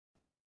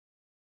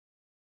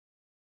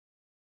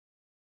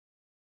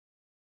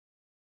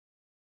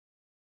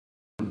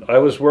I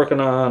was working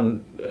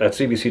on at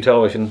CBC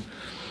Television,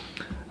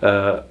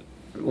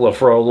 well,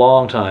 for a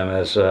long time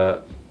as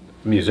a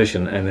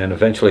musician, and then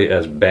eventually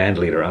as band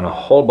leader on a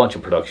whole bunch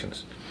of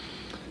productions.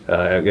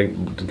 I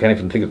can't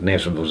even think of the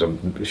names. There was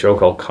a show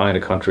called Kind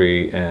of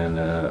Country, and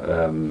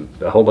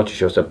a whole bunch of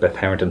shows that Beth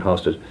Harrington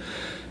hosted.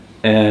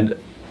 And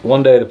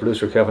one day the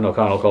producer Kevin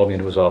O'Connell called me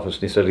into his office,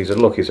 and he said,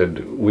 look, he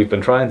said, we've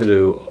been trying to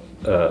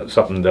do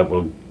something that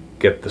will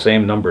get the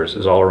same numbers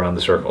as All Around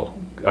the Circle.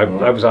 I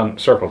was on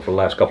Circle for the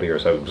last couple of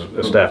years. I was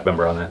a staff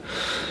member on that.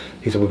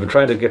 He said, we've been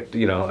trying to get,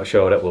 you know, a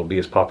show that will be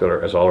as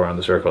popular as All Around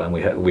the Circle, and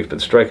we've been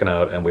striking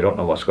out, and we don't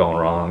know what's going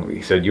wrong.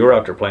 He said, you're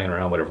out there playing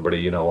around with everybody,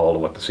 you know all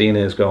of what the scene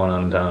is going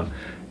on in town.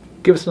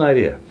 Give us an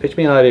idea. Pitch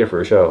me an idea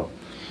for a show.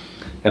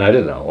 And I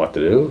didn't know what to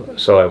do.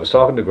 So I was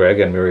talking to Greg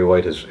and Mary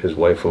White, his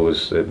wife, who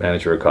was the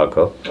manager at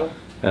Codco.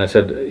 And I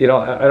said, you know,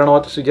 I don't know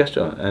what to suggest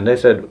to him. And they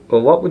said,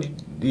 well, what would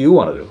you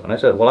want to do? And I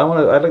said, well,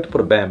 I'd like to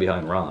put a band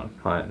behind Ron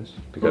Hynes,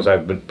 because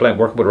I've been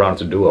working with Ron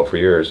as a duo for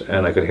years,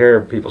 and I could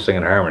hear people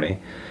singing harmony,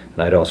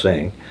 and I don't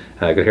sing,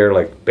 and I could hear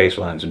like bass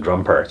lines and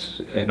drum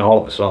parts in all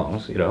of the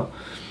songs, you know.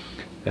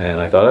 And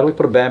I thought I'd like to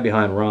put a band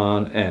behind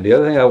Ron. And the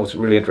other thing I was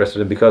really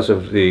interested in, because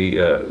of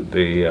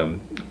the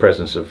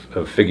presence of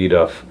Figgy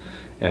Duff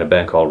and a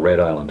band called Red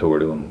Island, who were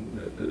doing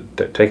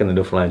taking the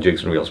Newfoundland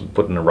jigs and reels and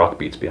putting the rock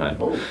beats behind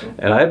them.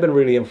 And I had been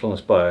really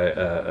influenced by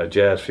a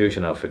jazz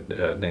fusion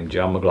outfit named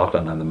John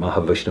McLaughlin and the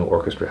Mahavishnu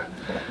Orchestra,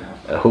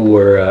 who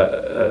were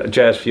a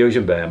jazz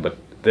fusion band. But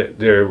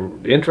their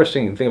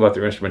interesting thing about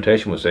their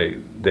instrumentation was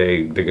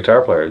the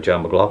guitar player,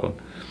 John McLaughlin,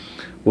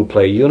 would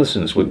play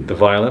unisons with the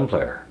violin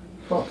player.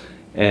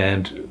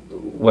 And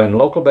when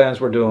local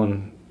bands were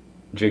doing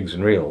jigs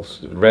and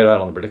reels, Red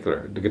Island in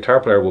particular, the guitar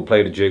player would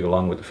play the jig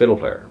along with the fiddle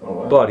player.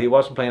 But he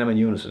wasn't playing them in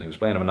unison. He was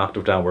playing them an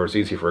octave down where it's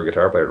easy for a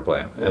guitar player to play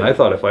them. And I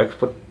thought if I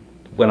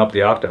went up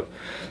the octave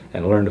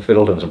and learned the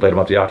fiddle tunes and played them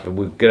up the octave,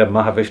 we'd get a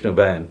Mahavishnu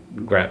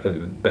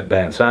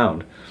band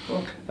sound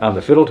on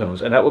the fiddle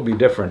tunes, and that would be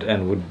different,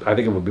 and I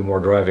think it would be more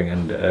driving,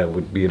 and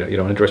would be, you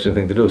know, an interesting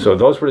thing to do. So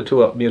those were the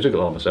two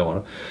musical elements I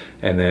wanted.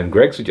 And then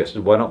Greg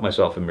suggested, why don't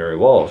myself and Mary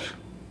Walsh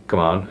come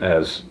on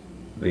as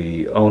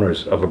the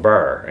owners of a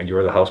bar, and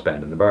you're the house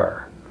band in the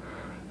bar,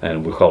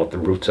 and we'll call it the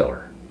Root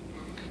Cellar.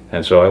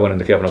 And so I went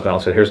into Kevin O'Connell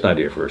and said, here's an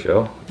idea for a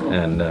show.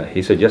 And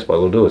he said, yes, boy,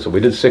 we'll do it. So we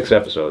did 6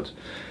 episodes,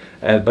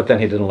 but then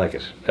he didn't like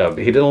it.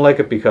 He didn't like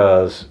it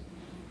because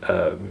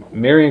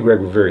Mary and Greg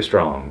were very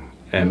strong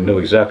and knew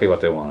exactly what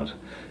they wanted.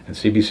 And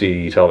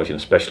CBC Television,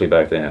 especially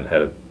back then,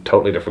 had a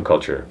totally different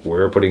culture.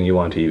 We're putting you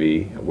on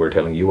TV, we're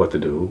telling you what to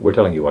do, we're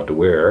telling you what to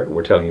wear,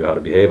 we're telling you how to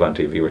behave on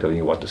TV, we're telling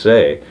you what to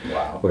say.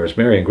 Wow. Whereas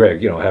Mary and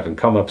Greg, you know, having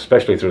come up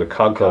especially through the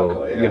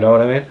Codco, yeah. You know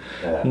what I mean?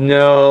 Yeah.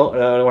 No,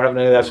 we're having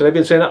any of that. So they've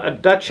been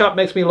saying, that shot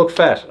makes me look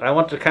fat. I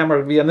want the camera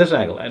to be on this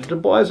angle. And the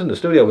boys in the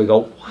studio, we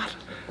go, what?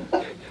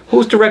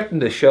 Who's directing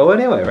this show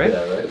anyway, right?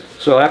 Yeah, right.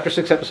 So after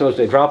 6 episodes,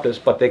 they dropped us,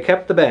 but they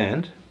kept the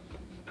band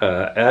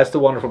as the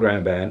Wonderful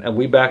Grand Band, and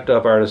we backed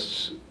up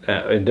artists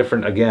in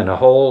different, again, a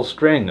whole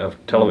string of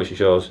television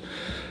shows.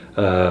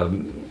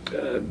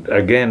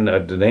 Again,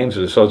 the names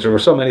of the, so there were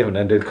so many of them,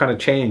 and they'd kind of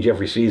change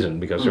every season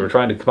because they were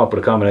trying to come up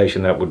with a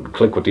combination that would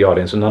click with the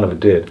audience, and none of it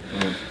did.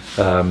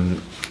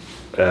 And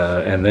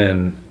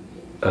then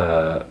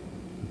the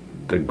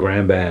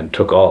Grand Band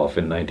took off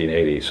in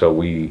 1980, so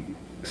we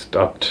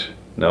stopped.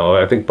 No,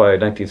 I think by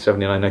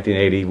 1979,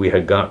 1980, we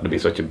had gotten to be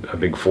such a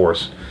big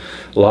force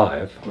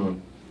live,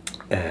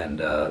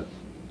 and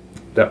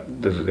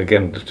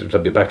again, to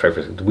be backtrack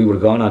for a second, we would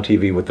have gone on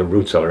TV with the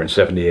Root Cellar in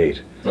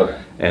 '78,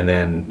 and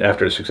then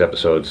after the 6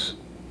 episodes,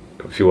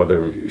 a few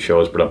other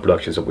shows,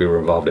 productions that we were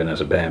involved in as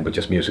a band, but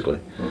just musically.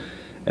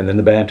 And then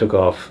the band took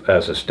off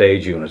as a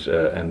stage unit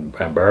and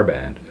bar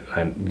band,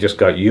 and just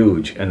got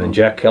huge. And then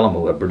Jack Kellum,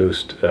 who had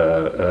produced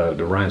the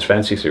Ryan's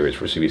Fancy series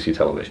for CBC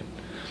Television,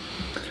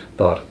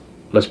 thought,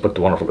 let's put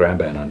the Wonderful Grand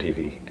Band on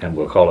TV, and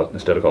we'll call it,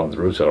 instead of calling it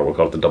the Root Cellar, we'll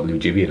call it the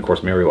WGB. And of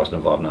course Mary wasn't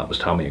involved in that, it was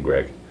Tommy and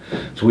Greg.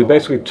 So we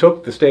basically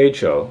took the stage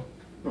show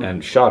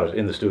and shot it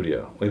in the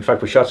studio. In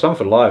fact, we shot some of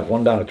it live,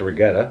 one down at the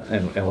Regatta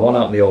and one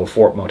out in the old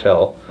Fort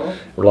Motel,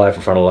 live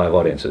in front of live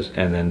audiences.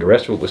 And then the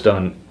rest of it was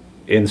done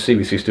in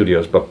CBC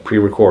studios, but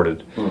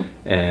pre-recorded,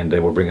 and they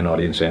were bringing an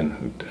audience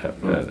in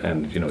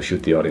and you know,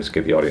 shoot the audience,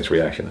 get the audience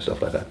reaction and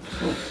stuff like that.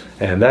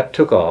 And that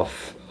took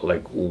off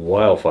like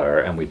wildfire,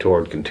 and we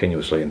toured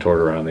continuously and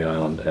toured around the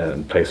island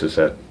and places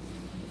that,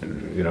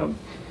 you know,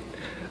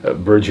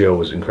 Burgio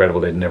was incredible.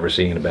 They'd never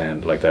seen a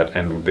band like that,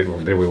 and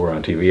there we were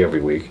on TV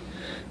every week.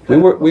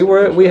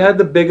 We had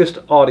the biggest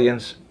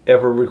audience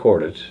ever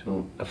recorded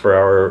for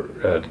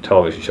our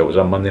television show. It was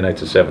on Monday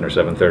nights at 7 or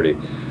 7:30,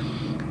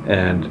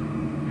 and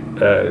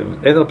it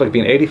ended up like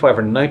being 85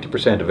 or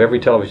 90% of every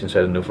television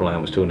set in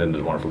Newfoundland was tuned into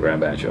the Wonderful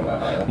Grand Band show.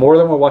 More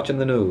than were watching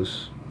the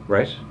news.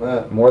 Right?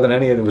 More than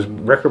any, it was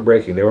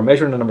record-breaking. They were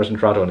measuring the numbers in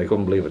Toronto, and they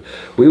couldn't believe it.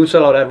 We would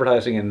sell out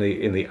advertising in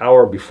the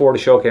hour before the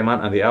show came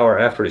on and the hour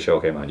after the show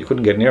came on. You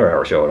couldn't get near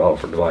our show at all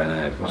for Divine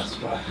Eye.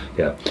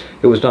 Yeah,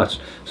 it was nuts.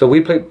 So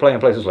we play in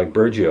places like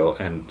Burgio,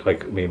 and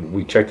like, I mean,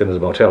 we checked into the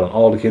motel, and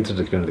all the kids in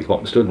the community come up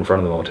and stood in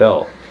front of the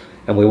motel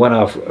And we went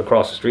off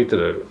across the street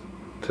to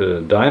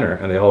the diner,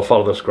 and they all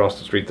followed us across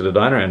the street to the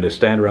diner, and they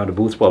stand around the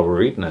booths while we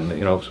were eating, and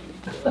you know, it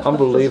was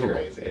unbelievable.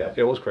 Crazy. Yeah,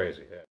 it was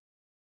crazy.